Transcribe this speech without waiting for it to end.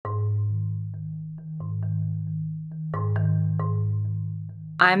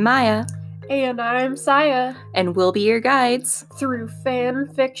I'm Maya. And I'm Saya. And we'll be your guides through fan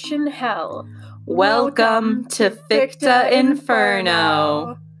fiction hell. Welcome to Ficta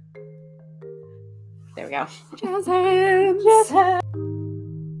Inferno. There we go. Jazz hands. Jazz hands.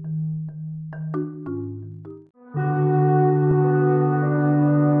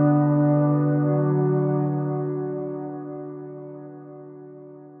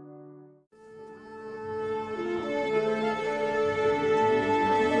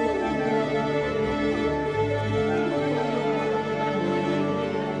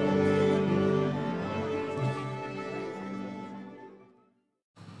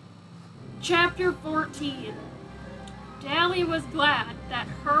 Chapter 14. Dally was glad that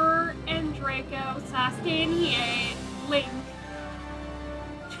her and Draco, Sasuke and Hiei, Link,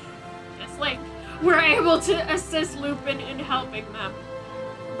 were able to assist Lupin in helping them.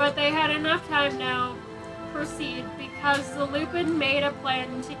 But they had enough time now to proceed because the Lupin made a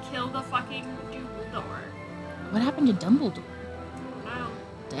plan to kill the fucking Dumbledore. What happened to Dumbledore? Wow.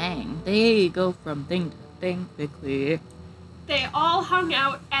 Dang, they go from thing to thing quickly. They all hung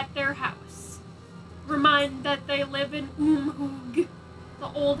out at their house. Remind that they live in Umhug, the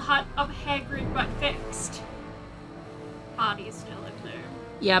old hut of Hagrid but fixed. Body's still in there.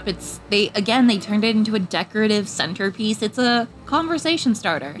 Yep, they turned it into a decorative centerpiece. It's a conversation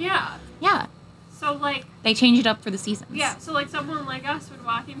starter. Yeah. Yeah. So, they change it up for the seasons. Yeah, so, someone like us would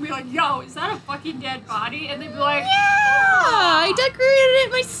walk in and be like, yo, is that a fucking dead body? And they'd be like, yeah, I decorated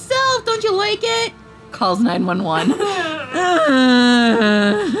it myself. Don't you like it? Calls 911.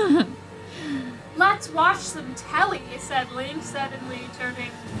 Let's watch some telly, said Link, suddenly turning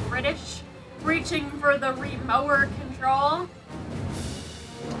British, reaching for the remote control.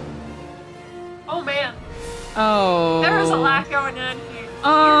 Oh, man. Oh. There was a lot going on here.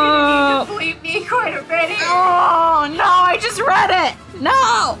 Oh. You're gonna need to bleep me quite a bit here. Oh, no, I just read it.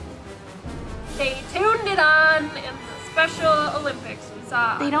 No. They tuned it on in the Special Olympics we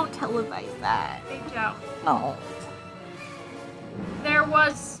saw. They don't televise that. They don't. No. There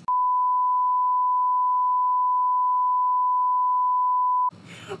was...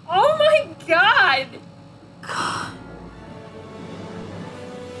 Oh my god!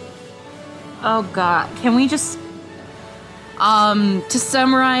 Oh god. Can we just... to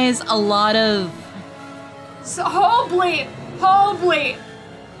summarize a lot of... So, whole bleep!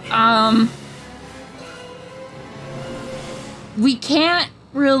 We can't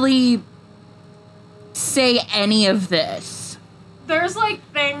really say any of this. There's,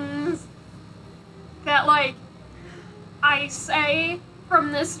 things that, I say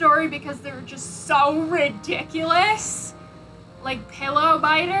from this story because they're just so ridiculous. Like Pillow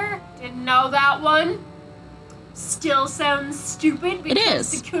Biter, didn't know that one. Still sounds stupid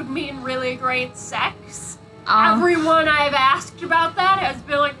because it could mean really great sex. Everyone I've asked about that has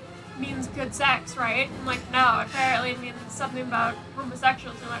been like, means good sex, right? I'm like, no, apparently it means something about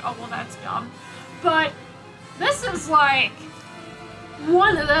homosexuals. And like, oh, well, that's dumb. But this is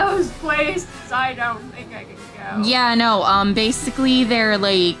one of those places I don't think I can go. Yeah, no, basically they're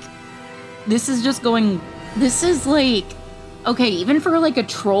this is okay, even for a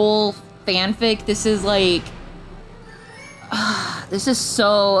troll fanfic, this is this is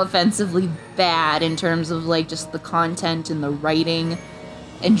so offensively bad in terms of just the content and the writing,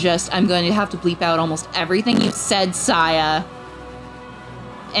 and I'm going to have to bleep out almost everything you've said, Saya.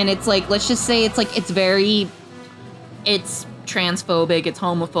 And it's let's just say it's transphobic, it's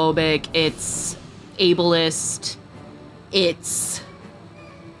homophobic, it's ableist, it's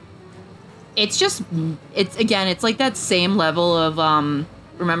that same level of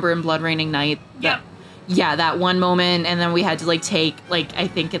remember in Blood Raining Night? Yep. Yeah, that one moment, and then we had to take I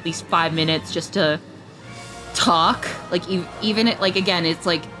think at least 5 minutes just to talk. Even it again, it's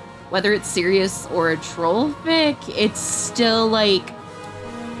whether it's serious or a troll fic, it's still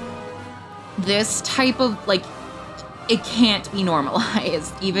this type of it can't be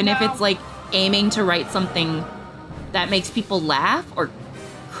normalized, even if it's aiming to write something that makes people laugh or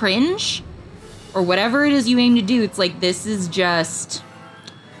cringe or whatever it is you aim to do. It's this is just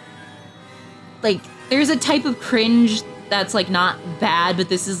there's a type of cringe that's not bad, but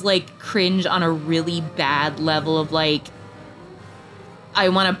this is cringe on a really bad level of I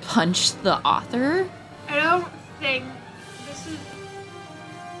want to punch the author. I don't think this is...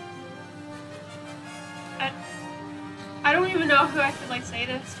 I don't even know who I could say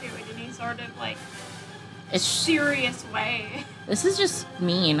this to in any sort of it's serious way. This is just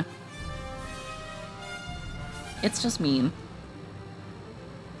mean. It's just mean.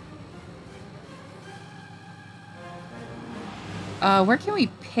 Where can we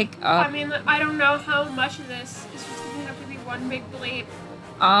pick up? I mean, I don't know how much of this is just going to have to be one big bleep.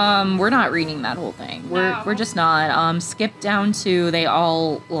 We're not reading that whole thing. No. We're just not. Skip down to they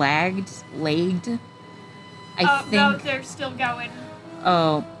all lagged. I think. No, they're still going.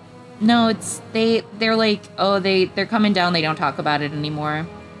 Oh, no, it's they're like, oh, they're coming down. They don't talk about it anymore.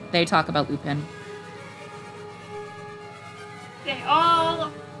 They talk about Lupin. They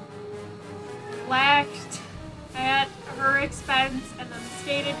all laughed at her expense and then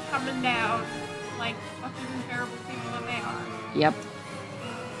skated coming down like fucking terrible people that they are. Yep.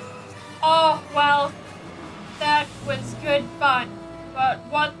 Oh, well, that was good fun, but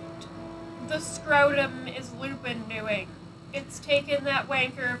what the scrotum is Lupin doing? It's taken that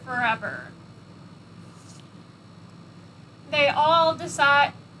wanker forever. They all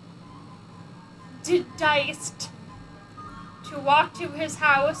diced to walk to his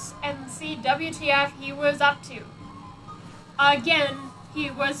house and see WTF he was up to. Again,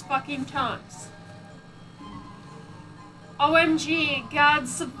 he was fucking Tonks. OMG,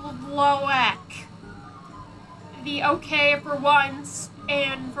 God's Bloack. The okay for once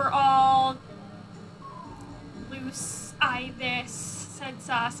and for all. Loose Ibis, said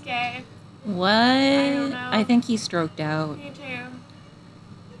Sasuke. What? I don't know. I think he stroked out. Me too.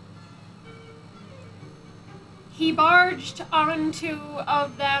 He barged on two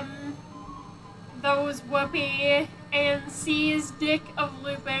of them, those Whoopi, and seized Dick of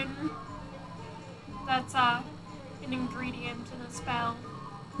Lupin. That's an ingredient in a spell.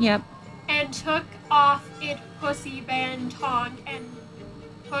 Yep. And took off its pussy band tongue and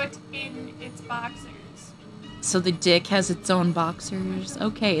put in its boxers. So the dick has its own boxers.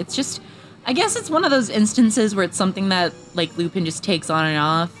 Okay, it's just, I guess it's one of those instances where it's something that like Lupin just takes on and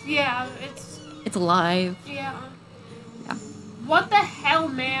off. Yeah, It's alive. yeah. Yeah. What the hell,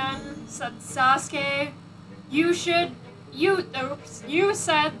 man? Said Sasuke. You said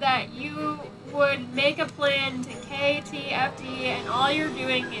that you would make a plan to KTFD and all you're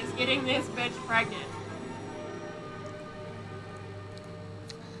doing is getting this bitch pregnant.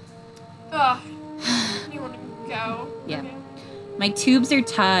 Ugh. You wanna go? Yeah. Okay. My tubes are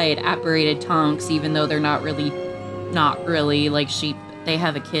tied, apparated Tonks, even though they're not really like sheep. They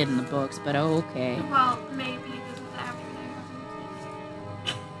have a kid in the books, but okay. Well, maybe this is after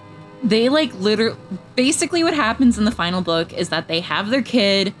they They like literally, basically what happens in the final book is that they have their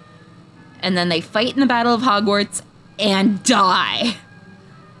kid, and then they fight in the Battle of Hogwarts and die.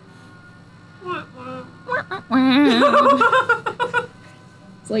 What?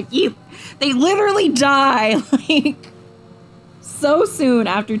 It's like they literally die like so soon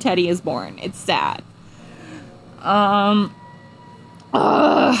after Teddy is born. It's sad. Oh,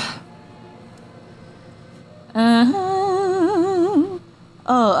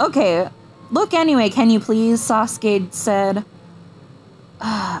 okay. Look anyway, can you please? Sasuke said.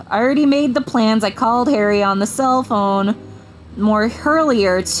 I already made the plans. I called Harry on the cell phone more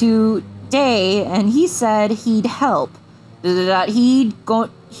earlier today, and he said he'd help. He'd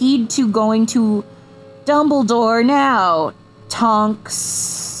to going to Dumbledore now.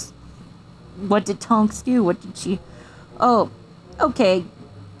 Tonks. What did Tonks do? What did she? Oh, okay.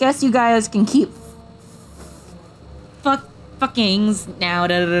 Guess you guys can keep fuckings now.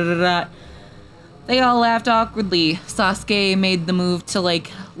 They all laughed awkwardly. Sasuke made the move to,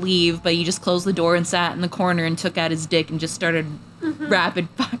 like, leave, but he just closed the door and sat in the corner and took out his dick and just started rapid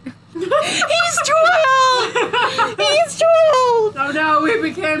fire. He's 12! He's 12! Oh no, we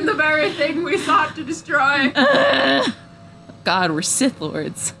became the very thing we sought to destroy. God, we're Sith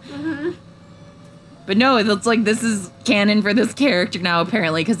Lords. But no, it's like this is canon for this character now,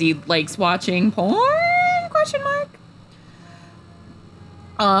 apparently, because he likes watching porn? Question mark?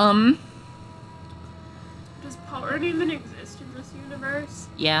 Does porn even exist in this universe?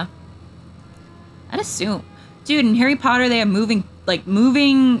 Yeah. I'd assume. Dude, in Harry Potter, they have moving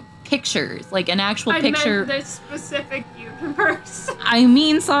pictures, like an actual picture. I meant this specific universe. I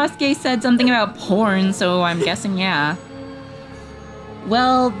mean, Sasuke said something about porn, so I'm guessing yeah.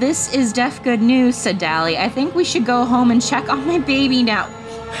 Well, this is deaf good news, said Dally. I think we should go home and check on my baby now.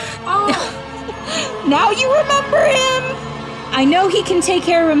 Oh. Now you remember him? I know he can take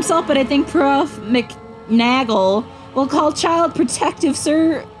care of himself, but I think Prof. McNaggle will call Child Protective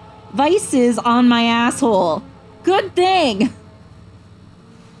Services on my asshole. Good thing.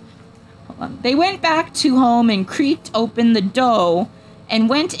 Hold on. They went back to home and creaked open the door and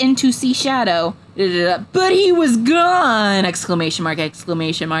went in to see Shadow. But he was gone! Exclamation mark,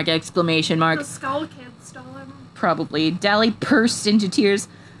 exclamation mark, exclamation mark. The Skull Kid stole him. Probably. Dally burst into tears.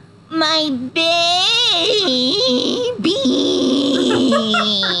 My baby!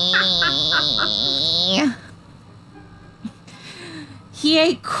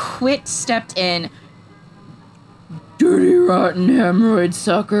 He stepped in. Dad! dirty, rotten hemorrhoid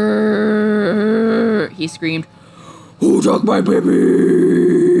sucker, he screamed. Who took my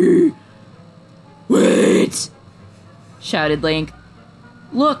baby? Wait, shouted Link.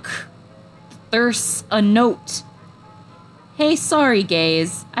 Look, there's a note. Hey, sorry,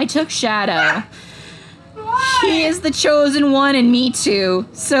 gays. I took Shadow. Why? He is the chosen one and me too,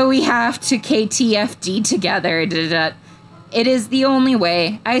 so we have to KTFD together. Da-da-da. It is the only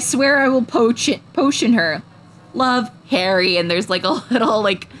way. I swear I will potion her. Love, Harry. And there's like a little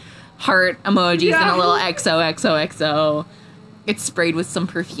like heart emojis and a little XOXOXO. It's sprayed with some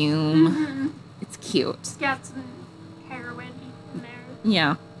perfume. Mm-hmm. It's cute. It's got some heroin in there.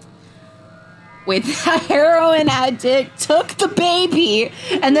 Yeah. Wait, the heroin addict took the baby,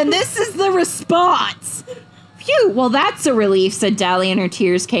 and then this is the response. Phew, well that's a relief, said Dally, and her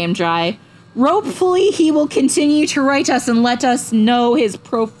tears came dry. Hopefully he will continue to write us and let us know his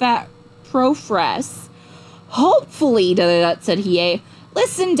profess. Hopefully, said Hiei.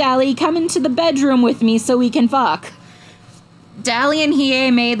 Listen, Dally, come into the bedroom with me so we can fuck. Dally and Hiei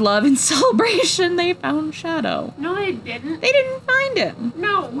made love in celebration. They found Shadow. No, they didn't. They didn't find him.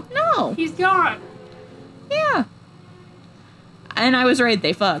 No. No. He's gone. Yeah. And I was right,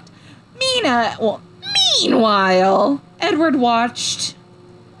 they fucked. Meanwhile, Edward watched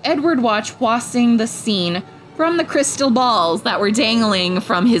watching the scene from the crystal balls that were dangling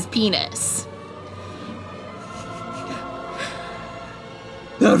from his penis.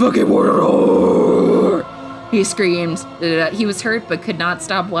 That fucking water! He screamed. He was hurt but could not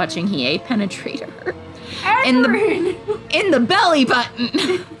stop watching Hiei penetrate her. Edward! In the belly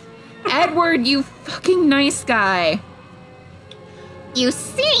button! Edward, you fucking nice guy. You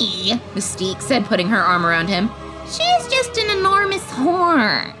see, Mystique said, putting her arm around him, she's just an enormous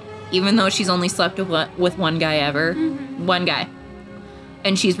whore. Even though she's only slept with one guy ever. Mm-hmm. One guy.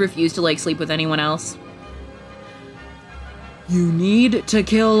 And she's refused to, like, sleep with anyone else. You need to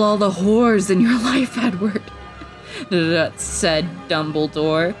kill all the whores in your life, Edward, said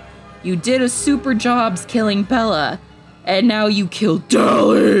Dumbledore. You did a super jobs killing Bella, and now you killed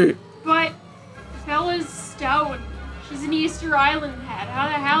Dally. But Bella's stoned. She's an Easter Island head. How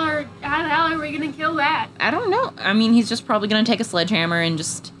the hell are we gonna kill that? I don't know. I mean, he's just probably gonna take a sledgehammer and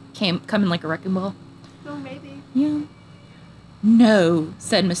just come in like a wrecking ball. Oh, maybe. Yeah. No,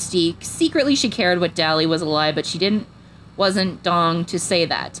 said Mystique. Secretly, she cared what Dally was alive, but wasn't dong to say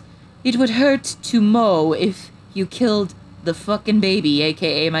that. It would hurt to Mo if you killed the fucking baby,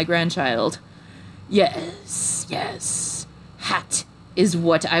 aka my grandchild. Yes. That is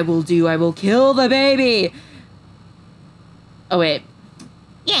what I will do. I will kill the baby. Oh, wait.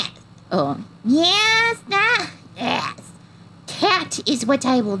 Yes. Oh. Yes. Cat is what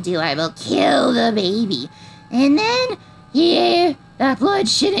I will do. I will kill the baby. And then, yeah, that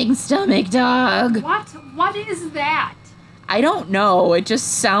blood-shitting stomach dog. What is that? I don't know. It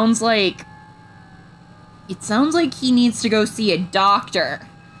just sounds like... It sounds like he needs to go see a doctor.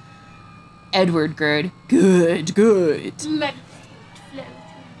 Edward Gerd. Good. Let flow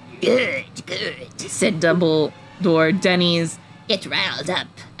through you. Good. Said Dumbledore. Denny's. Get riled up.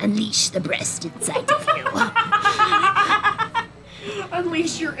 Unleash the breast inside of you.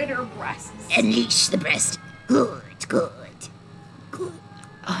 Unleash your inner breasts. Unleash the breast. Good.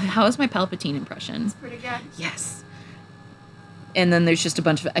 How is my Palpatine impression? It's pretty good. Yes. And then there's just a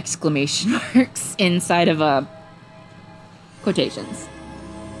bunch of exclamation marks inside of quotations.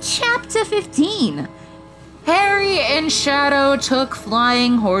 Chapter 15. Harry and Shadow took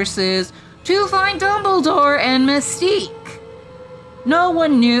flying horses to find Dumbledore and Mystique. No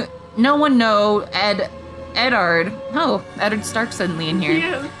one knew Eddard Stark suddenly in here.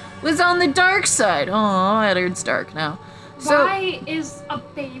 Yeah. Was on the dark side. Oh, Eddard Stark now. Why is a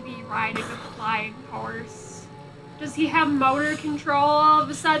baby riding a flying horse? Does he have motor control all of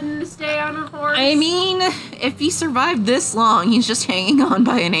a sudden to stay on a horse? I mean, if he survived this long, he's just hanging on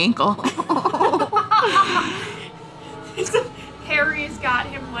by an ankle. Harry's got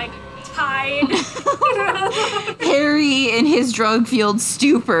him, like, tied. Harry in his drug-fueled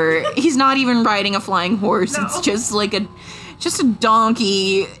stupor. He's not even riding a flying horse. No. It's just like a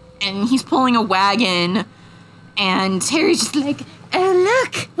donkey, and he's pulling a wagon. And Harry's just like, oh,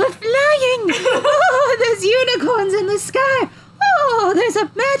 look, we're flying. Oh, there's unicorns in the sky. Oh, there's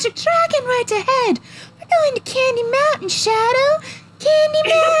a magic dragon right ahead. We're going to Candy Mountain, Shadow. Candy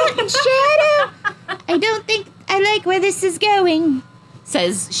Mountain, Shadow. I don't think I like where this is going,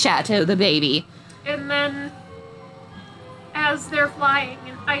 says Shadow the baby. And then, as they're flying,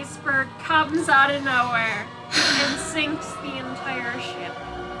 an iceberg comes out of nowhere and sinks the entire ship.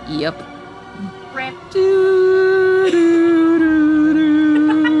 Yep. Rip. Do, do,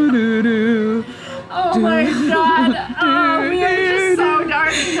 do, do, do. Oh my god. Oh, we are just so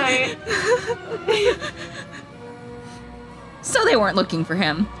dark tonight. So they weren't looking for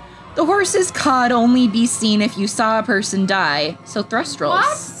him. The horses could only be seen if you saw a person die. So thrustrels.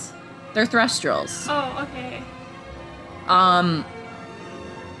 What? They're thrustrels. Oh, okay.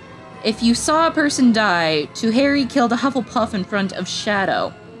 If you saw a person die, to Harry killed a Hufflepuff in front of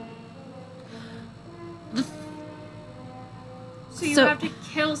Shadow. So you So- have to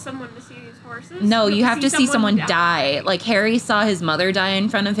kill someone to see these horses? No, you have to see someone die. die. Like, Harry saw his mother die in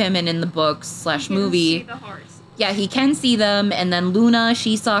front of him, and in the books / You can movie, see the horse. yeah, he can see them. And then Luna,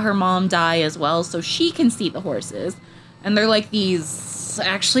 she saw her mom die as well, so she can see the horses. And they're like these.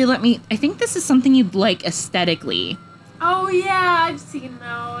 Actually, I think this is something you'd like aesthetically. Oh yeah, I've seen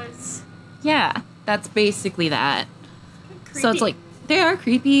those. Yeah, that's basically that. Creepy. So it's like, they are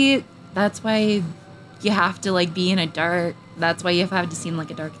creepy. That's why you have to like be in a dark. That's why you have to seem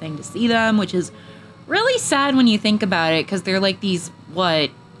like a dark thing to see them, which is really sad when you think about it, because they're like these, what?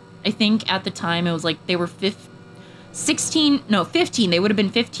 I think at the time it was like they were 15, they would have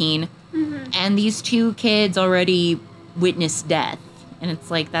been 15, and these two kids already witnessed death. And it's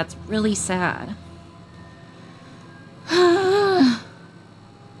like, that's really sad.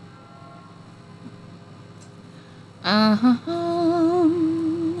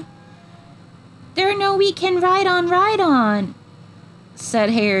 There no we can ride on, said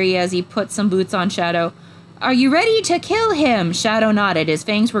Harry as he put some boots on Shadow. Are you ready to kill him? Shadow nodded. His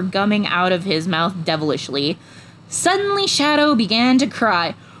fangs were gumming out of his mouth devilishly. Suddenly, Shadow began to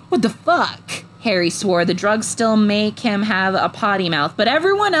cry. What the fuck? Harry swore. The drugs still make him have a potty mouth, but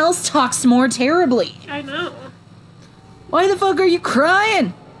everyone else talks more terribly. I know. Why the fuck are you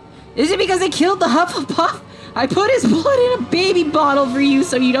crying? Is it because I killed the Hufflepuff? I put his blood in a baby bottle for you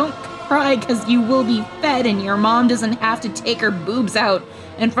so you don't cry because you will be fed and your mom doesn't have to take her boobs out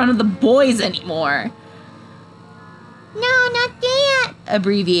in front of the boys anymore. No, not that.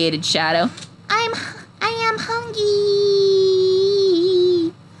 Abbreviated Shadow. I am hungry.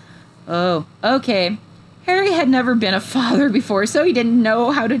 Oh, okay. Harry had never been a father before, so he didn't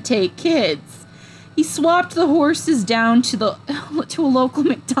know how to take kids. He swapped the horses down to a local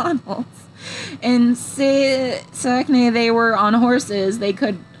McDonald's. And Sackney, they were on horses. They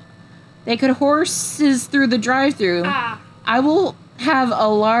could horses through the drive-thru. Ah. I will have a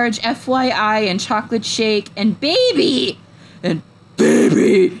large FYI and chocolate shake and baby.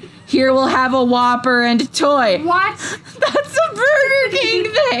 Here we'll have a Whopper and a toy. What? That's a Burger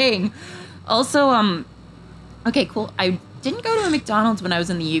King thing. Also, okay, cool. I didn't go to a McDonald's when I was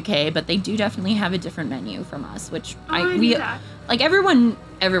in the UK, but they do definitely have a different menu from us, which I knew that. like everyone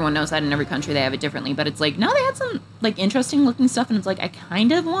knows that in every country they have it differently, but it's like, no, they had some like interesting looking stuff, and it's like, I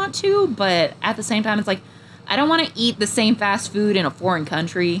kind of want to, but at the same time, it's like, I don't want to eat the same fast food in a foreign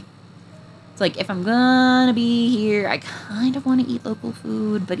country. It's like, if I'm gonna be here, I kind of want to eat local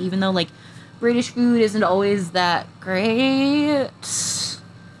food, but even though like British food isn't always that great.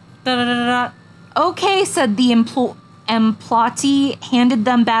 Okay, said the employee, handed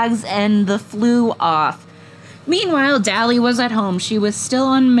them bags and the flew off. Meanwhile, Dally was at home. She was still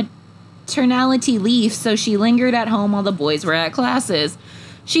on maternity leave, so she lingered at home while the boys were at classes.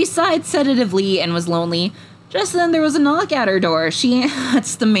 She sighed sedatively and was lonely. Just then, there was a knock at her door.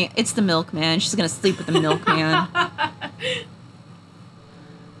 It's the milkman. She's gonna sleep with the milkman.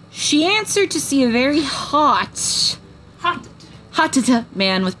 She answered to see a very hot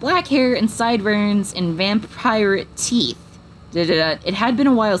man with black hair and sideburns and vampire teeth. It had been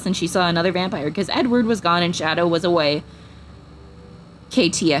a while since she saw another vampire because Edward was gone and Shadow was away.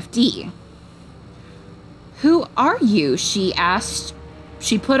 KTFD. Who are you? She asked.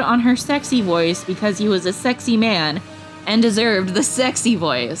 She put on her sexy voice because he was a sexy man and deserved the sexy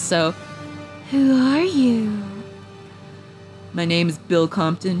voice. So, who are you? My name is Bill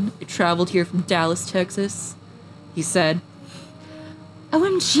Compton. I traveled here from Dallas, Texas. He said.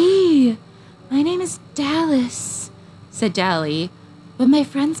 OMG, my name is Dallas, said Dally, but my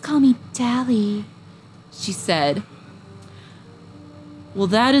friends call me Dally, she said. Well,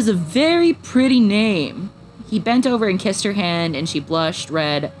 that is a very pretty name. He bent over and kissed her hand, and she blushed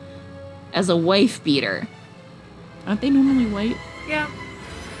red as a wife beater. Aren't they normally white? Yeah.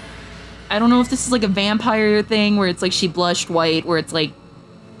 I don't know if this is like a vampire thing where it's like she blushed white, where it's like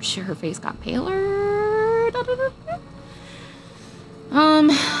her face got paler.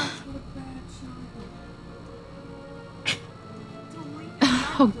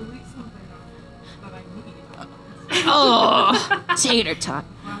 Oh, tater tot.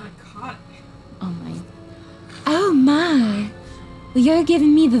 Oh my. Well, you're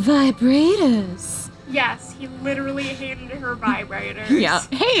giving me the vibrators. Yes, He literally handed her vibrators. Yeah.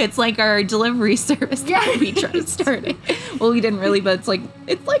 Hey, it's like our delivery service that we tried starting. Well, we didn't really, but it's like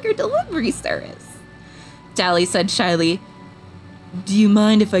our delivery service. Dally said shyly, "Do you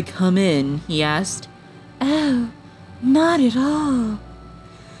mind if I come in?" he asked. "Oh, not at all."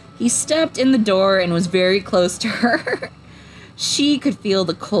 He stepped in the door and was very close to her. She could feel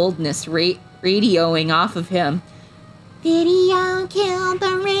the coldness radioing off of him. Video killed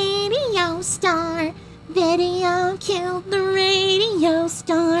the radio star. Video killed the radio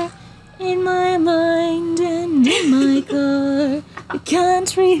star. In my mind and in my car. We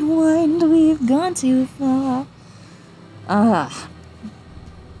can't rewind, we've gone too far. Oh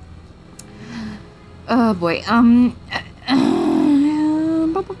boy.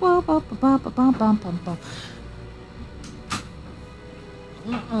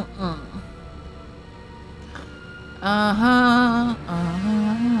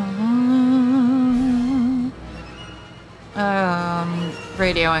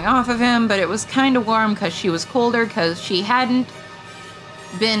 Radioing off of him, but it was kind of warm because she was colder because she hadn't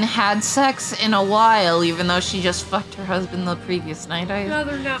had sex in a while, even though she just fucked her husband the previous night. No,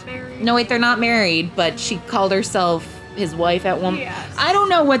 they're not married. No, wait, they're not married, but she called herself his wife at one. Yes. I don't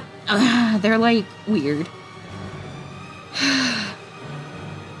know what. They're like weird.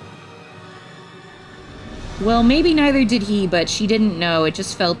 Well, maybe neither did he, but she didn't know. It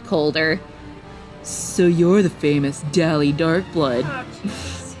just felt colder. "So you're the famous Dally Darkblood?" Oh,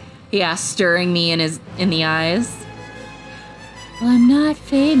 jeez. he asked, staring me in the eyes. Well, I'm not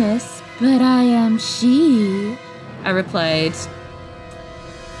famous, but I am she. I replied.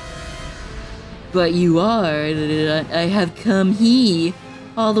 "But you are. I have come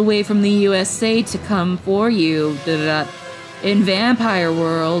all the way from the USA to come for you. In vampire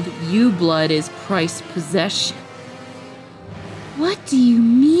world, you blood is prized possession." What do you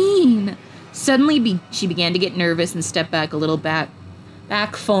mean? Suddenly, she began to get nervous and stepped back a little back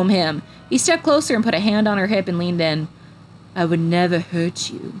from him. He stepped closer and put a hand on her hip and leaned in. "I would never hurt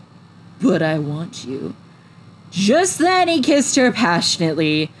you, but I want you." Just then, he kissed her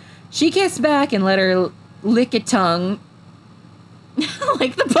passionately. She kissed back and let her lick a tongue,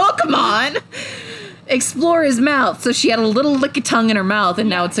 like the Pokemon, explore his mouth. So she had a little lick a tongue in her mouth, and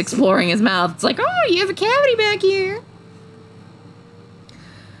now it's exploring his mouth. It's like, oh, you have a cavity back here.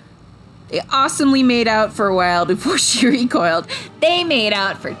 They awesomely made out for a while before she recoiled. They made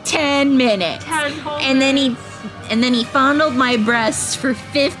out for 10 minutes. 10 whole And then minutes. he fondled my breasts for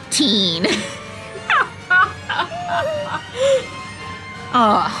 15.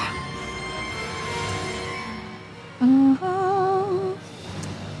 Oh.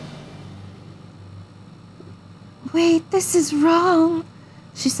 Wait, this is wrong,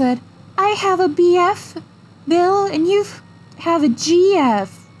 she said. I have a BF, Bill, and you have a GF.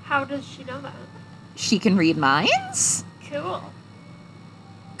 How does she know that? She can read minds? Cool.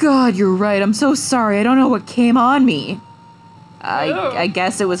 God, you're right. I'm so sorry. I don't know what came on me. Oh. I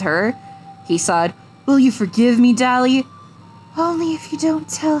guess it was her. He sighed. Will you forgive me, Dally? Only if you don't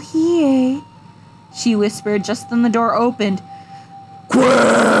tell Hiei. She whispered just then the door opened.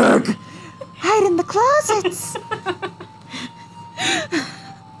 Quick! Hide in the closets.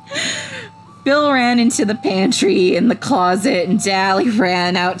 Bill ran into the pantry and the closet, and Dally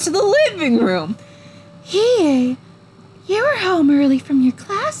ran out to the living room. Hiei, you were home early from your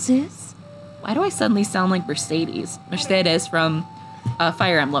classes. Why do I suddenly sound like Mercedes? Mercedes from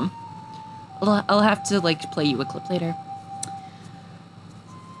Fire Emblem. I'll have to, play you a clip later.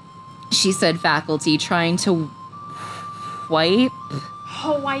 She said faculty, trying to wipe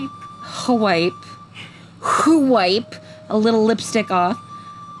a little lipstick off.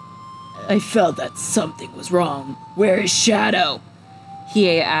 I felt that something was wrong. Where is Shadow?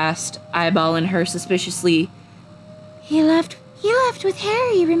 Hiei asked, eyeballing her suspiciously. He left with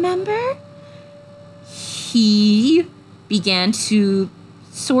Harry, remember? He began to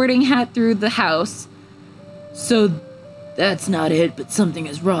sorting hat through the house. So that's not it, but something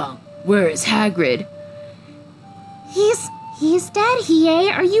is wrong. Where is Hagrid? He's dead,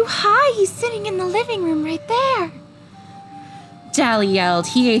 Hiei. Are you high? He's sitting in the living room right there. Dally yelled.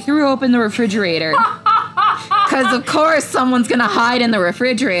 Hiei threw open the refrigerator. Because of course someone's gonna hide in the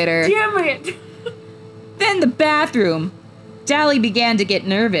refrigerator. Damn it! Then the bathroom. Dally began to get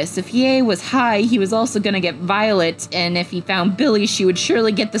nervous. If Hiei was high, he was also gonna get Violet, and if he found Billy, she would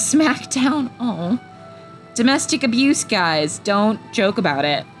surely get the smackdown. Oh. Domestic abuse, guys. Don't joke about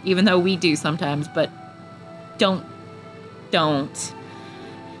it. Even though we do sometimes, but don't.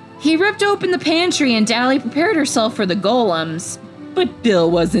 He ripped open the pantry and Dally prepared herself for the golems. But Bill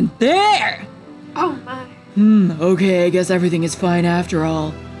wasn't there. Oh my. Okay, I guess everything is fine after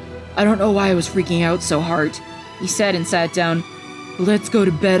all. I don't know why I was freaking out so hard, he said and sat down. Let's go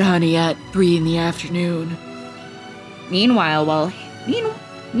to bed, honey, at 3 in the afternoon. Meanwhile,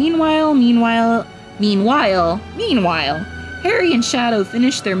 Harry and Shadow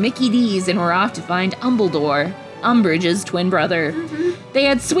finished their Mickey D's and were off to find Umbledore, Umbridge's twin brother. They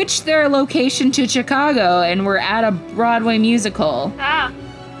had switched their location to Chicago and were at a Broadway musical. Ah,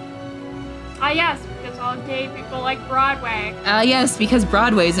 yes, because all gay people like Broadway. Yes, because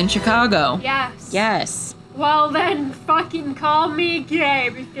Broadway's in Chicago. Yes. Yes. Well then, fucking call me gay,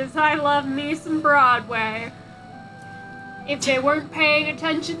 because I love me some Broadway. If they weren't paying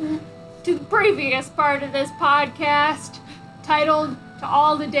attention to the previous part of this podcast, titled To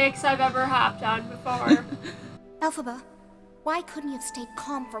All the Dicks I've Ever Hopped On Before. Elphaba, why couldn't you have stayed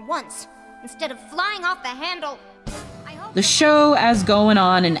calm for once, instead of flying off the handle? The show as going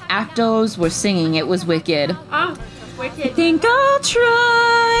on and actos were singing It Was Wicked. Oh, wicked. Think I'll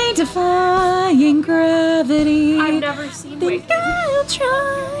try defying gravity. I've never seen Think Wicked. I'll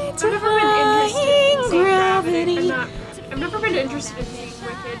try I've never been interested in defying seeing Gravity. gravity. I've never been interested in seeing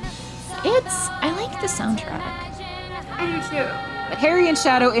Wicked. I like the soundtrack. I do too. But Harry and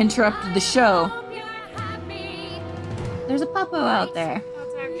Shadow interrupted the show. There's a puppo out there.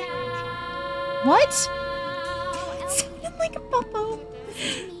 That's actually What? It sounded like a puppo.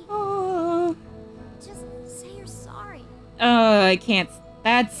 Oh. Just say you're sorry. Oh, I can't.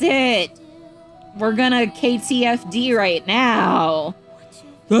 That's it. We're gonna KTFD right now.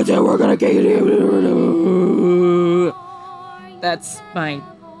 That's it, we're gonna KTFD. That's my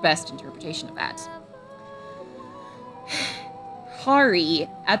best interpretation of that. Hari,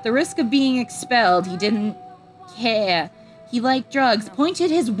 at the risk of being expelled, he didn't care. He liked drugs, pointed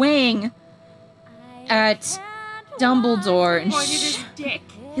his wing at Dumbledore and pointed his dick.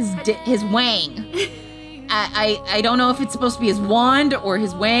 his wang. I don't know if it's supposed to be his wand or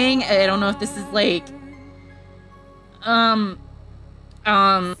his wang. I don't know if this is like I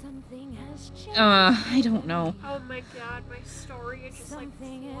don't know. Oh my god, my story is just like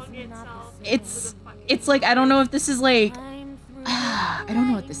flung itself. It's like I don't know if this is like I don't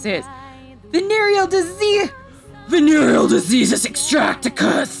know what this is. Venereal disease. Venereal diseases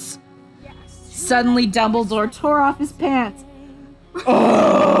extracticus. Yes. Suddenly, Dumbledore tore off his pants.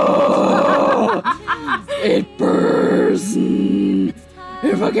 Oh! It burns.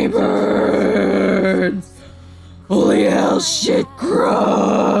 It fucking burns. Holy hell, shit,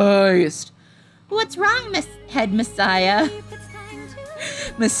 Christ. What's wrong, Head Messiah?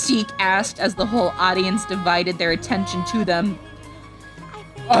 Mystique asked as the whole audience divided their attention to them.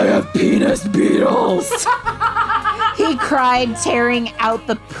 I have penis beetles! He cried, tearing out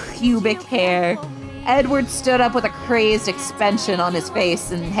the pubic hair. Edward stood up with a crazed expansion on his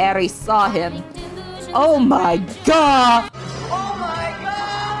face, and Harry saw him. Oh my god! Oh my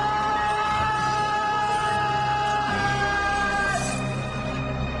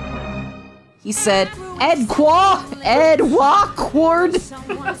god! He said, Ed Awkward!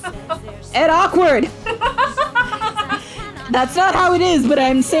 Ed Awkward! That's not how it is, but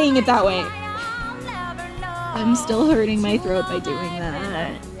I'm saying it that way. I'm still hurting my throat by doing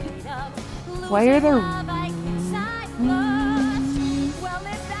that. Why are there...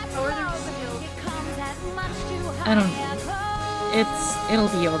 I don't know. It'll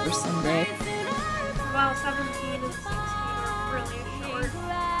be over someday. Well, 17 and 16 are really short.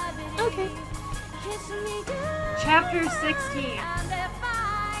 Okay. Chapter 16.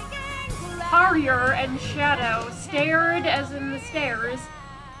 Harrier and Shadow stared as in the stairs,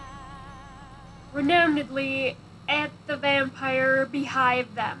 renownedly at the vampire behind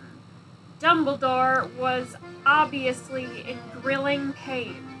them. Dumbledore was obviously in grilling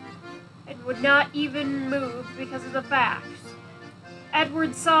pain and would not even move because of the fact.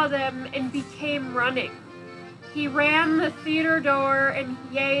 Edward saw them and became running. He ran the theater door and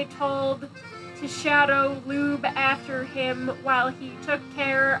Ye told to Shadow lube after him while he took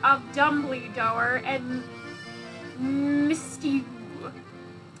care of Dumbledore and Misty.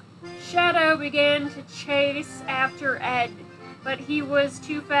 Shadow began to chase after Ed, but he was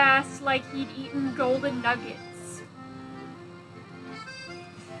too fast, like he'd eaten golden nuggets.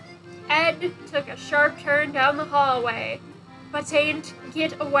 Ed took a sharp turn down the hallway, but ain't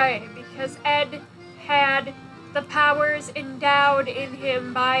get away because Ed had the powers endowed in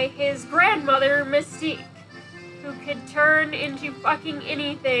him by his grandmother, Mystique, who could turn into fucking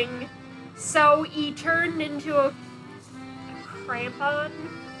anything. So he turned into a crampon?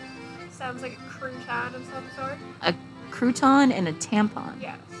 Sounds like a crouton of some sort. A crouton and a tampon.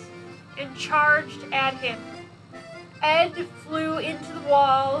 Yes. And charged at him. Ed flew into the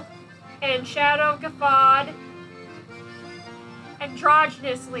wall, and Shadow guffawed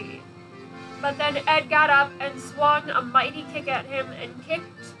androgynously. But then Ed got up and swung a mighty kick at him and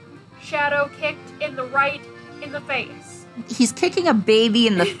Shadow kicked in the face. He's kicking a baby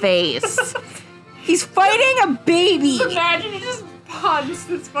in the face. He's fighting a baby. Imagine he just punts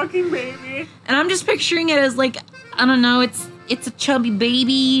this fucking baby. And I'm just picturing it as like, I don't know, it's a chubby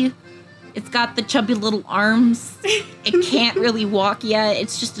baby. It's got the chubby little arms. It can't really walk yet.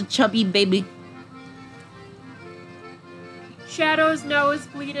 It's just a chubby baby. Shadow's nose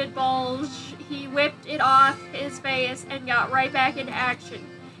bleeded bulge. He whipped it off his face and got right back into action.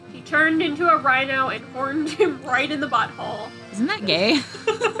 He turned into a rhino and horned him right in the butthole. Isn't that gay?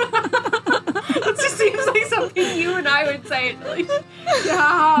 It just seems like something you and I would say. Like,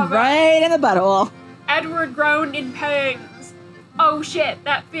 yeah, Right in the butthole. Edward groaned in pangs. Oh shit,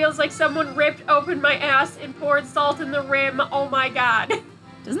 that feels like someone ripped open my ass and poured salt in the rim. Oh my god.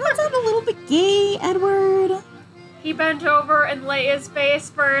 Doesn't that sound a little bit gay, Edward? He bent over and lay his face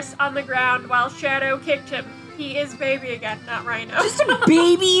first on the ground while Shadow kicked him. He is baby again, not Rhino. Just a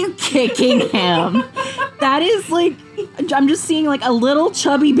baby kicking him. That is like, I'm just seeing like a little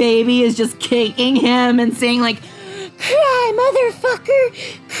chubby baby is just kicking him and saying like, Cry, motherfucker!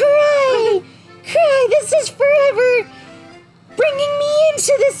 Cry! Cry! This is forever! Bringing me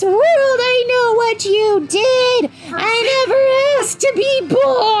into this world, I know what you did! I never asked to be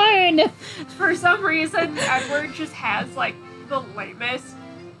born! For some reason, Edward just has, like, the lamest,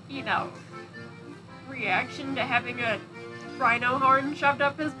 reaction to having a rhino horn shoved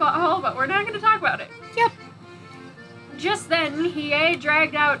up his butthole, but we're not going to talk about it. Yep. Just then, Hiei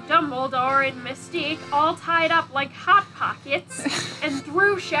dragged out Dumbledore and Mystique, all tied up like Hot Pockets, and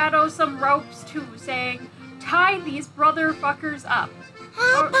threw Shadow some ropes too, saying, tie these brother fuckers up.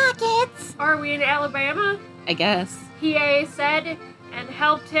 Hot Pockets! Are we in Alabama? I guess. Hiei said, and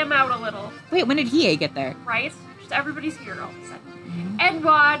helped him out a little. Wait, when did Hiei get there? Right? Just everybody's here all of a sudden.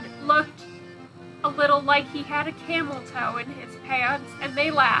 Edward looked a little like he had a camel toe in his pants, and they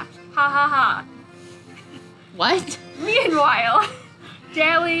laughed. Ha ha ha. What? Meanwhile,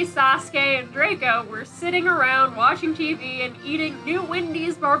 Daly, Sasuke, and Draco were sitting around watching TV and eating New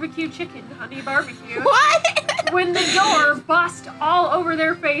Wendy's barbecue chicken, honey barbecue. What? When the door bust all over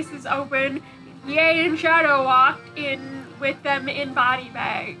their faces open, Hiei and Shadow walked in with them in body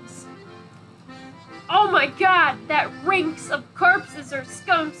bags. Oh my god, that reeks of corpses or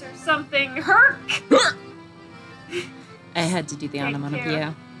skunks or something. Herc! I had to do the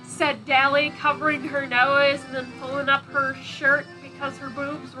onomatopoeia. Said Daly, covering her nose and then pulling up her shirt because her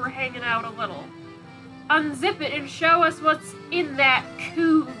boobs were hanging out a little. Unzip it and show us what's in that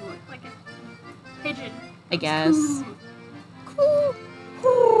coo. Like a pigeon. I guess. Coo.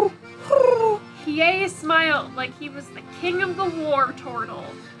 Coo. Coo. Hiei smiled like he was the king of the war turtle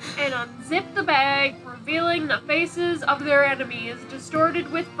and unzipped the bag, revealing the faces of their enemies,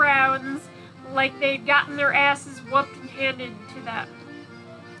 distorted with frowns like they'd gotten their asses whooped and handed to them.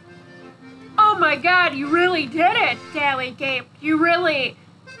 Oh my god, you really did it, Daly gaped. You really...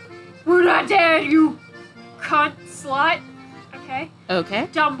 We're not dead, you cunt slut. Okay. Okay.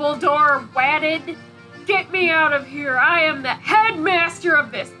 Dumbledore watted. Get me out of here. I am the headmaster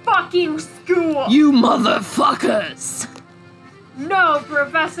of this fucking school. You motherfuckers! No,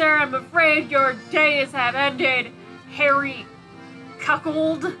 Professor, I'm afraid your days have ended, Harry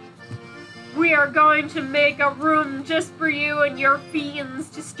Cuckold. We are going to make a room just for you and your fiends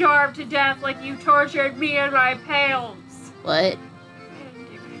to starve to death like you tortured me and my pals. What? I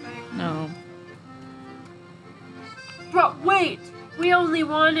didn't do anything. No. But wait, we only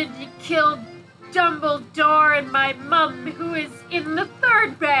wanted to kill Dumbledore and my mum, who is in the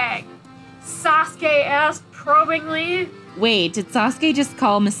third bag. Sasuke asked probingly. Wait, did Sasuke just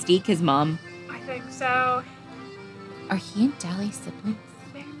call Mystique his mom? I think so. Are he and Daly siblings?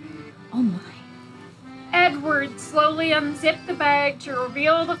 Oh my. Edward slowly unzipped the bag to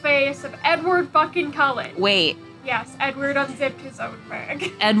reveal the face of Edward fucking Cullen. Wait, Yes, Edward unzipped his own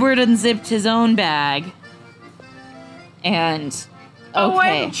bag. Edward unzipped his own bag. And...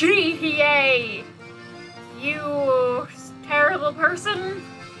 okay. OMG, Hiei! You terrible person.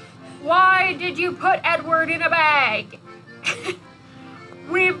 Why did you put Edward in a bag?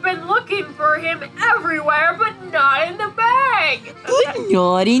 We've been looking for him everywhere, but not in the bag. But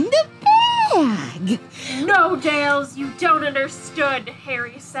not in the bag! No, Dales, you don't understood,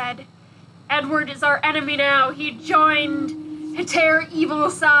 Harry said. Edward is our enemy now. He joined to tear evil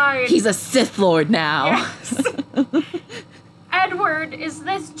side. He's a Sith Lord now. Yes. Edward, is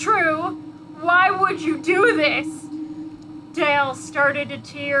this true? Why would you do this? Dale started to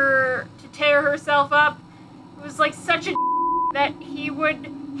tear herself up. It was like such a that he would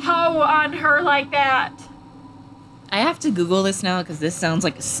hoe on her like that. I have to Google this now because this sounds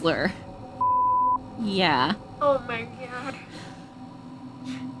like a slur. Yeah. Oh my god.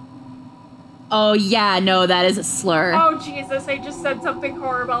 Oh yeah, no, that is a slur. Oh Jesus, I just said something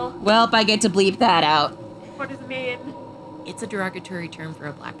horrible. Welp, I get to bleep that out. What does it mean? It's a derogatory term for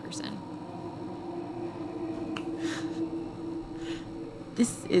a black person.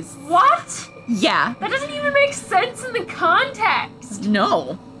 This is... What? Yeah. That doesn't even make sense in the context.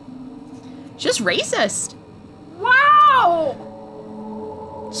 No. Just racist. Wow!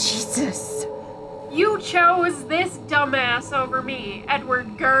 Jesus. You chose this dumbass over me,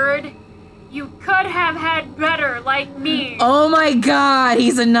 Edward Gerd. You could have had better like me. Oh my god,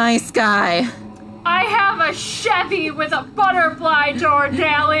 he's a nice guy. I have a Chevy with a butterfly door,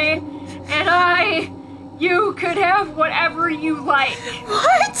 Dally. And you could have whatever you like.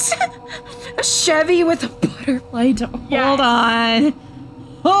 What? A Chevy with a butterfly door? Yes. Hold on. Isn't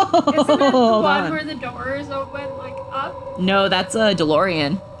it the Hold one on. where the doors open, like, up? No, that's a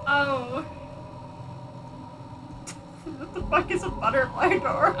DeLorean. Oh. What the fuck is a butterfly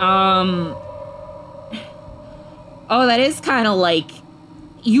door? Oh, that is kind of like...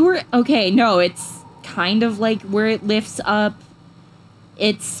 You were... Okay, no, it's kind of like where it lifts up.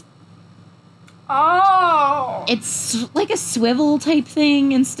 It's Oh! like a swivel type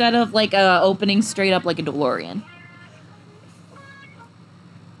thing instead of like opening straight up like a DeLorean.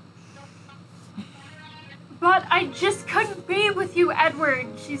 But I just couldn't be with you, Edward.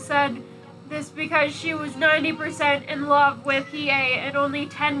 She said this because she was 90% in love with Hiei and only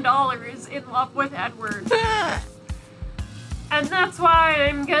 $10 in love with Edward. And that's why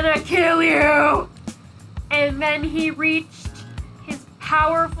I'm gonna kill you! And then he reached his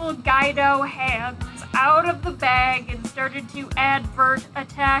powerful Gaido hands out of the bag and started to advert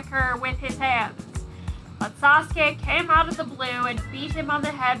attack her with his hands. But Sasuke came out of the blue and beat him on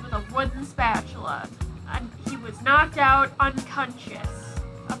the head with a wooden spatula. And he was knocked out unconscious.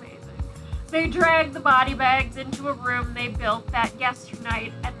 Amazing. They dragged the body bags into a room they built that guest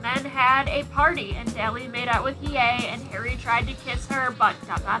night and then had a party, and Dally made out with Hiei and Harry tried to kiss her, but ...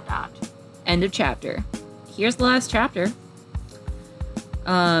 End of chapter. Here's the last chapter.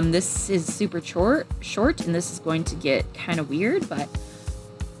 This is super short, and this is going to get kind of weird, but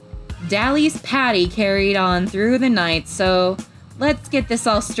Dally's Patty carried on through the night, so let's get this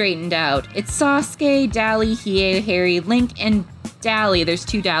all straightened out. It's Sasuke, Dally, Hiei, Harry, Link, and Dally. There's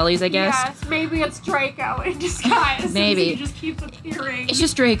two Dallys, I guess. Yes, maybe it's Draco in disguise. Maybe. Since he just keeps appearing. It's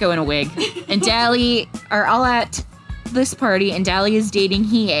just Draco in a wig. And Dally are all at this party, and Dally is dating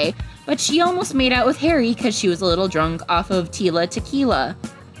Hiei, but she almost made out with Harry because she was a little drunk off of Tila Tequila,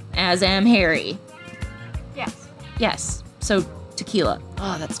 as am Harry. Yes. Yes, so tequila.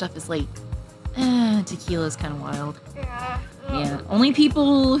 Oh, that stuff is like, tequila's kind of wild. Yeah. Yeah, only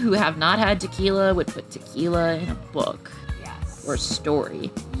people who have not had tequila would put tequila in a book Yes. or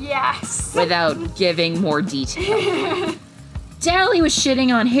story Yes. without giving more detail. Dally was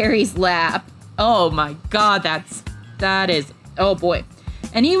shitting on Harry's lap. Oh my god, that is, oh boy.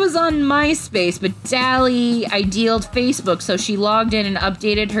 And he was on MySpace, but Dally idealed Facebook, so she logged in and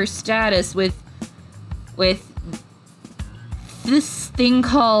updated her status with this thing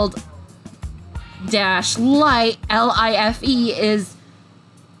called -light, L-I-F-E, is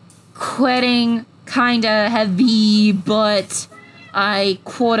quitting kinda heavy, but I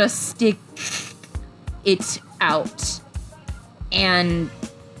quota stick it out. And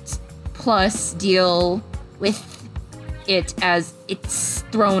plus deal with it as it's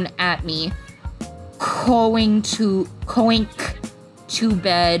thrown at me. Going to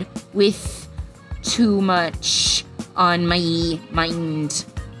bed with too much on my mind.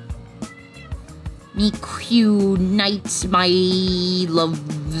 Me cue night, my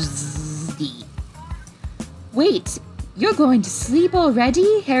loves thee. Wait, you're going to sleep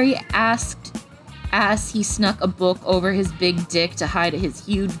already? Harry asked as he snuck a book over his big dick to hide his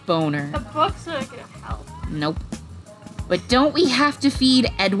huge boner. The book's not gonna help. Nope. But don't we have to feed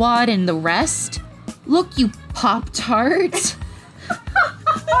Edward and the rest? Look, you Pop-Tart.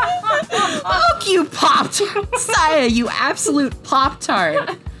 Look, you Pop-Tart. Saya, you absolute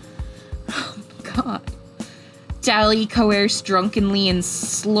Pop-Tart. Oh, God. Dally coerced drunkenly and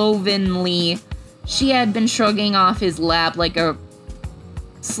slovenly. She had been shrugging off his lap like a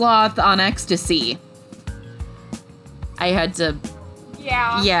sloth on ecstasy. I had to...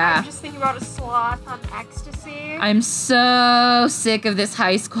 Yeah. Yeah. I'm just thinking about a sloth on ecstasy. I'm so sick of this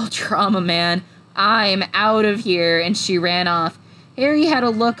high school trauma, man. I'm out of here. And she ran off. Harry had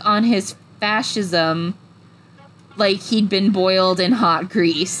a look on his fascism like he'd been boiled in hot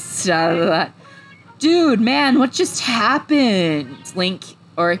grease. Dude, man, what just happened? Link,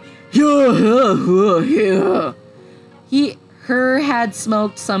 or, yeah. Her had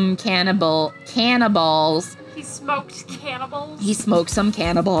smoked some cannibals. He smoked cannibals? He smoked some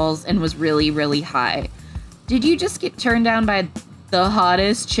cannibals and was really, really high. Did you just get turned down by the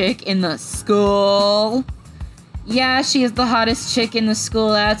hottest chick in the school? Yeah, she is the hottest chick in the school,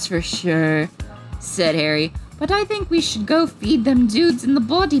 that's for sure, said Harry. But I think we should go feed them dudes in the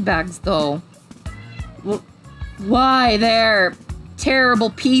body bags, though. Why, they're terrible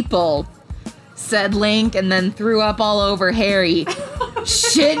people, said Link, and then threw up all over Harry.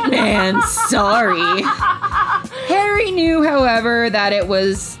 Shit, man, sorry. Harry knew, however, that it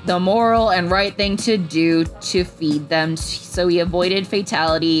was the moral and right thing to do to feed them, so he avoided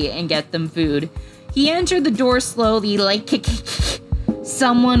fatality and get them food. He entered the door slowly, like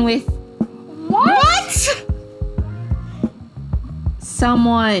someone with... What?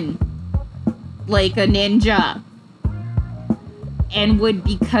 Someone like a ninja. And would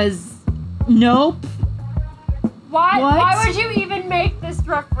because... Nope. Why would you even make this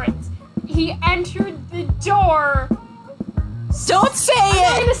reference? He entered the door. Don't say I'm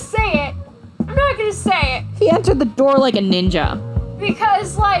not it! gonna say it. I'm not gonna say it. He entered the door like a ninja.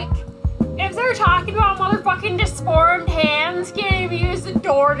 Because, like, if they're talking about motherfucking disformed hands, can't even use the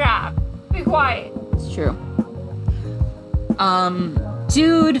doorknob. Be quiet. It's true.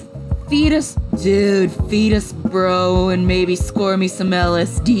 Dude, feed us. Dude, feed us, bro, and maybe score me some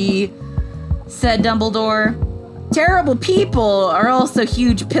LSD, said Dumbledore. Terrible people are also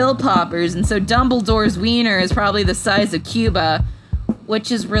huge pill poppers, and so Dumbledore's wiener is probably the size of Cuba,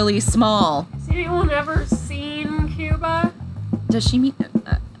 which is really small. Has anyone ever seen Cuba? Does she mean...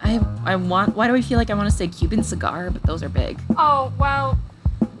 why do I feel like I want to say Cuban cigar, but those are big. Oh, well,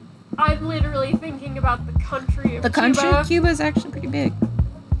 I'm literally thinking about the country of The country Cuba. of Cuba is actually pretty big.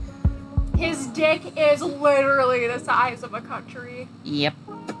 His dick is literally the size of a country. Yep.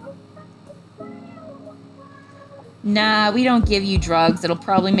 Nah, we don't give you drugs. It'll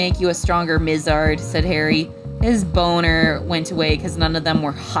probably make you a stronger Mizard, said Harry. His boner went away because none of them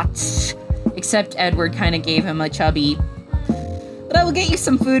were hot. Except Edward kind of gave him a chubby. But I will get you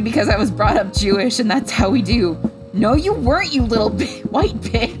some food because I was brought up Jewish and that's how we do. No, you weren't, you little white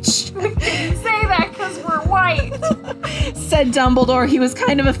bitch. Say that because we're white. Said Dumbledore. He was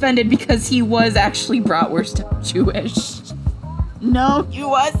kind of offended because he was actually bratwurst Jewish. No, you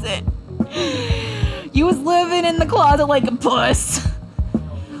wasn't. You was living in the closet like a puss.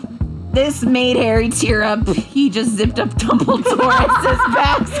 This made Harry tear up. He just zipped up Dumbledore's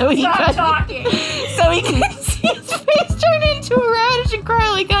back so he Stop talking. could see his face turn into a radish and cry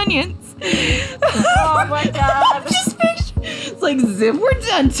like onions. Oh my god. Just picture. It's like, Zip, we're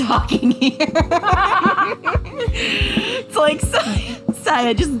done talking here. It's like,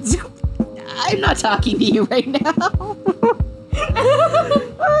 Saya, just... I'm not talking to you right now.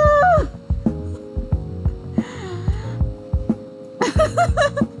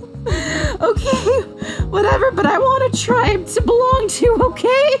 Okay, whatever, but I want a tribe to belong to,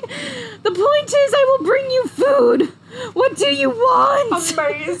 okay? The point is I will bring you food. What do you want?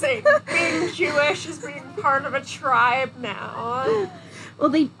 Amazing. Being Jewish is being part of a tribe now.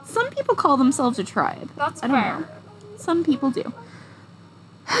 Well, some people call themselves a tribe. That's I don't fair. know. Some people do.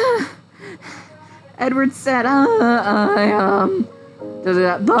 Edward said,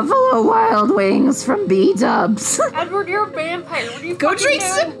 Buffalo Wild Wings from B-Dubs. Edward, you're a vampire. What are you Go fucking drink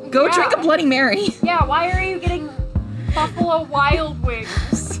doing? drink a Bloody Mary. Yeah, why are you getting Buffalo Wild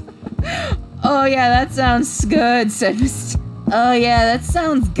Wings? Oh yeah, that sounds good, said Mystique. Oh yeah, that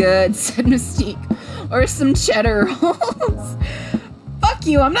sounds good, said Mystique. Or some cheddar rolls. Fuck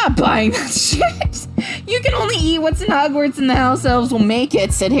you, I'm not buying that shit. You can only eat what's in Hogwarts and the house elves will make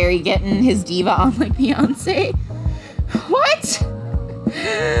it, said Harry, getting his diva on like Beyonce. What?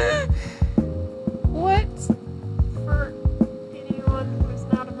 What? For anyone who's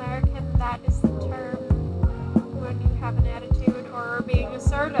not American, that is the term when you have an attitude or are being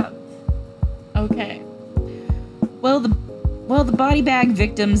assertive. Okay. Well, the body bag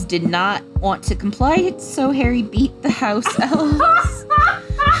victims did not want to comply, so Harry beat the house elves. That's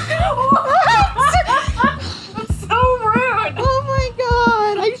so rude. Oh my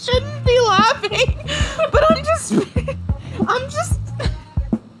god, I shouldn't be laughing, but I'm just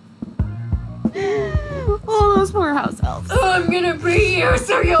oh, those poor house elves. Oh, I'm gonna beat you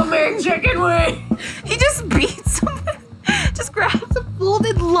so you'll make chicken wings. He just beats someone, just grabs a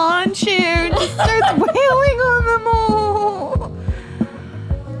folded lawn chair and just starts wailing on them all.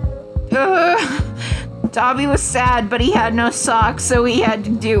 Dobby was sad, but he had no socks, so he had to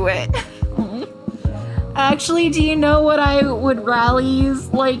do it. Actually, do you know what I would rallies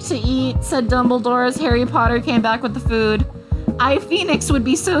like to eat? Said Dumbledore as Harry Potter came back with the food. I Phoenix would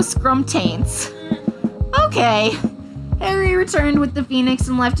be so scrumptaints. Okay. Harry returned with the phoenix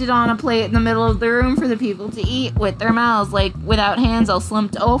and left it on a plate in the middle of the room for the people to eat with their mouths, like, without hands all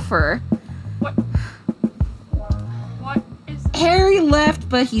slumped over. What? What is Harry left,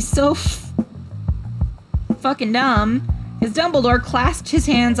 but he's so fucking dumb. His Dumbledore clasped his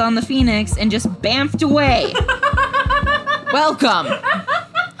hands on the phoenix and just bamfed away. Welcome.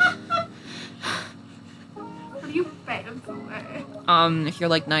 What do you bamf away? If you're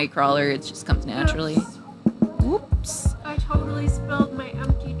like Nightcrawler, it just comes naturally. Whoops. I totally spilled my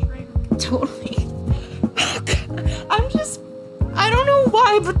empty drink. Totally. I don't know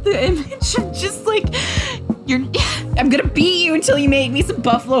why, but the image of just like, I'm gonna beat you until you make me some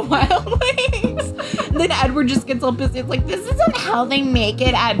Buffalo Wild Wings. And then Edward just gets all pissed. It's like, this isn't how they make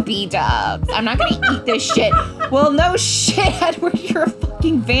it at B-Dubs. I'm not gonna eat this shit. Well, no shit, Edward, you're a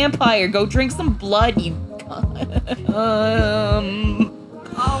fucking vampire. Go drink some blood, you Oh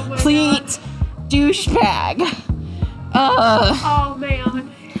my complete douchebag. Oh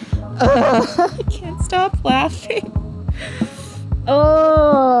man. I can't stop laughing.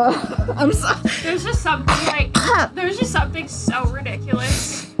 Oh, I'm sorry. There's just something so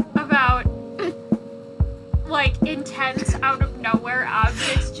ridiculous about like intense out of nowhere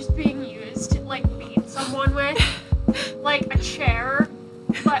objects just being used to like beat someone with, like a chair,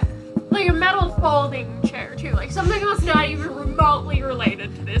 but like a metal folding chair too, like something that's not even remotely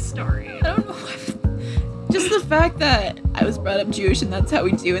related to this story. I don't know why. Just the fact that I was brought up Jewish and that's how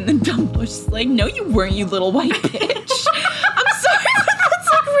we do, and then Dumbledore's just like, no, you weren't, you little white bitch. I'm sorry, but that's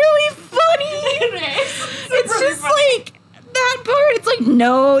like really funny. It is. It's just like that part. It's like,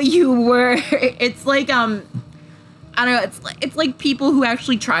 no, you were. It's like I don't know. It's like people who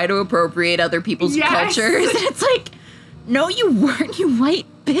actually try to appropriate other people's Yes. cultures, and it's like, no, you weren't, you white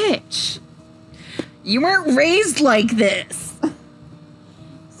bitch. You weren't raised like this.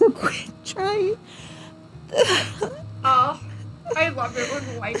 So quit trying. Oh, I love it when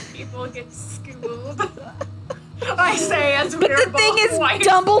white people get schooled. I say as we're But the thing both is, white.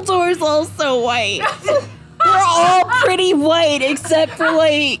 Dumbledore's also white. We're all pretty white, except for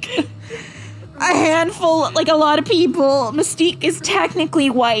like a handful, like a lot of people. Mystique is technically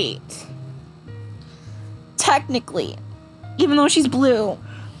white. Technically, even though she's blue.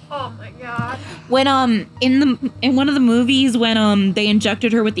 Oh my god. When in one of the movies when they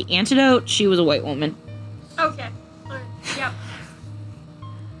injected her with the antidote, she was a white woman. Okay. Alright. Yep.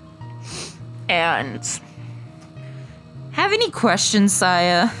 And have any questions,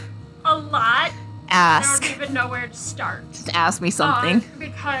 Saya? A lot. Ask. I don't even know where to start. Just ask me something.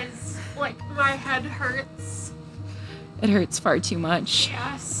 Because, like, my head hurts. It hurts far too much.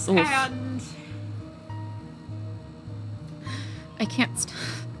 Yes. Oof. I can't stop.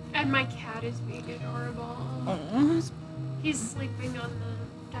 And my cat is being adorable. Oh, He's sleeping on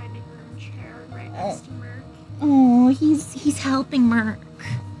the dining room chair right next to Merc. oh, he's helping Merc.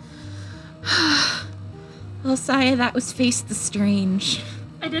 Well, Saya, that was Face the Strange.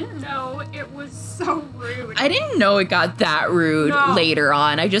 I didn't know it was so rude. I didn't know it got that rude No. later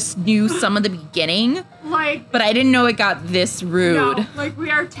on. I just knew some of the beginning, Like, but I didn't know it got this rude. no, like,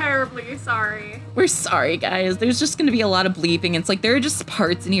 we are terribly sorry. We're sorry, guys. There's just gonna be a lot of bleeping. It's like there are just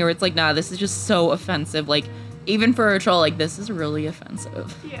parts in here where it's like, nah, this is just so offensive. Like, even for a troll, like, this is really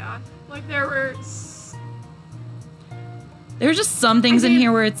offensive. Yeah. Like, there were... There's just some things in mean,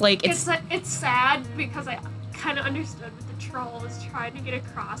 here where it's like, It's sad because I kind of understood what the troll was trying to get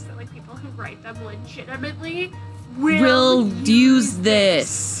across, that like people who write them legitimately will use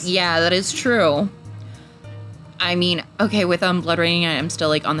this. Yeah, that is true. I mean, okay, with Blood Raining, I'm still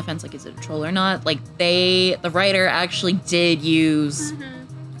like on the fence, like, is it a troll or not? Like, the writer actually did use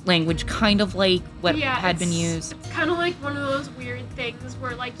language kind of like what had been used. It's kind of like one of those weird things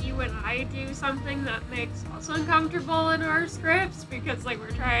where like you and I do something that makes us uncomfortable in our scripts because like we're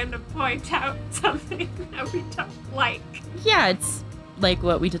trying to point out something that we don't like. Yeah, it's like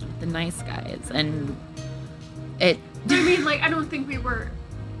what we did with the Nice Guys, and it... I mean, like, I don't think we were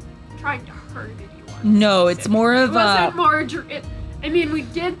trying to hurt anyone. No, it's more of It wasn't more... I mean, we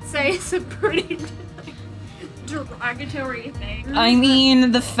did say some pretty derogatory things. I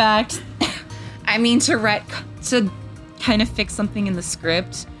mean, the fact... I mean, to kind of fix something in the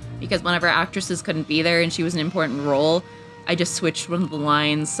script, because one of our actresses couldn't be there and she was an important role, I just switched one of the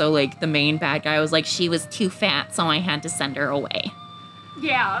lines, so, like, the main bad guy was like, she was too fat, so I had to send her away.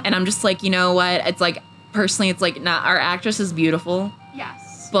 Yeah. And I'm just like, you know what? It's like, personally, it's like, nah, our actress is beautiful,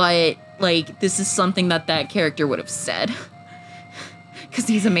 Yes. but, like, this is something that character would have said. Because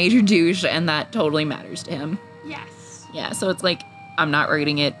he's a major douche, and that totally matters to him. Yes. Yeah, so it's like, I'm not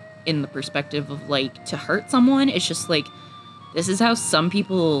writing it in the perspective of, like, to hurt someone. It's just like, this is how some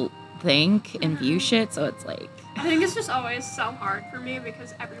people think and view shit, so it's like... I think it's just always so hard for me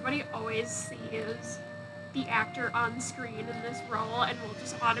because everybody always sees the actor on screen in this role and will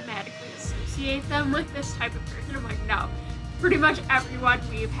just automatically associate them with this type of person. I'm like, no. Pretty much everyone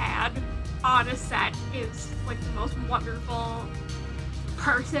we've had on a set is like the most wonderful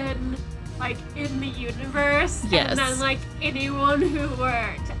person like in the universe. Yes. And then like anyone who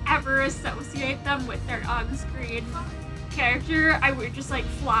were to ever associate them with their on-screen character, I would just like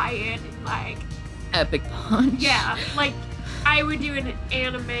fly in and like Epic punch. yeah, like I would do an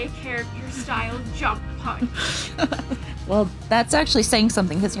anime character style jump punch. Well, that's actually saying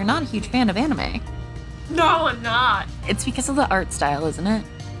something because you're not a huge fan of anime. No, I'm not. It's because of the art style, isn't it?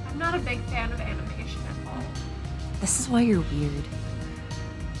 I'm not a big fan of animation at all. This is why you're weird.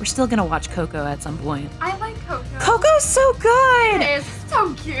 We're still gonna watch Coco at some point. I like Coco. Coco's so good! It's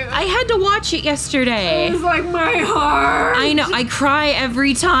so cute. I had to watch it yesterday. It was like my heart. I know, I cry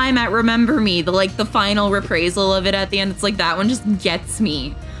every time at Remember Me, the final reprisal of it at the end. It's like that one just gets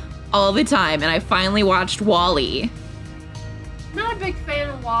me all the time. And I finally watched WALL-E. Not a big fan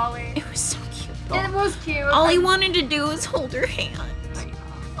of WALL-E. It was so cute. It was cute. All he wanted to do was hold her hand.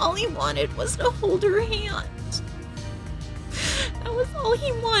 All he wanted was to hold her hand. That was all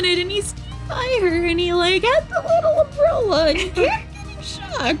he wanted, and he stood by her, and he like had the little umbrella, and he kept getting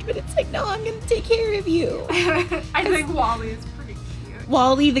shocked, but it's like, no, I'm gonna take care of you. I think WALL-E is pretty cute.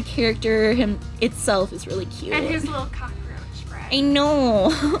 WALL-E, the character itself, is really cute. And his little cockroach friend. I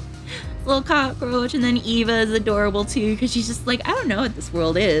know. Little cockroach, and then Eva is adorable too, because she's just like, I don't know what this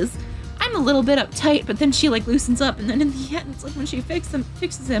world is. I'm a little bit uptight, but then she like loosens up, and then in the end, it's like when she fixes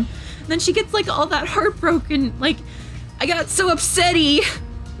him, and then she gets like all that heartbroken, like, I got so upsetty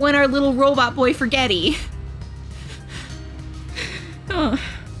when our little robot boy forgetty. Oh.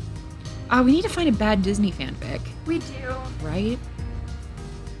 We need to find a bad Disney fanfic, We do. right?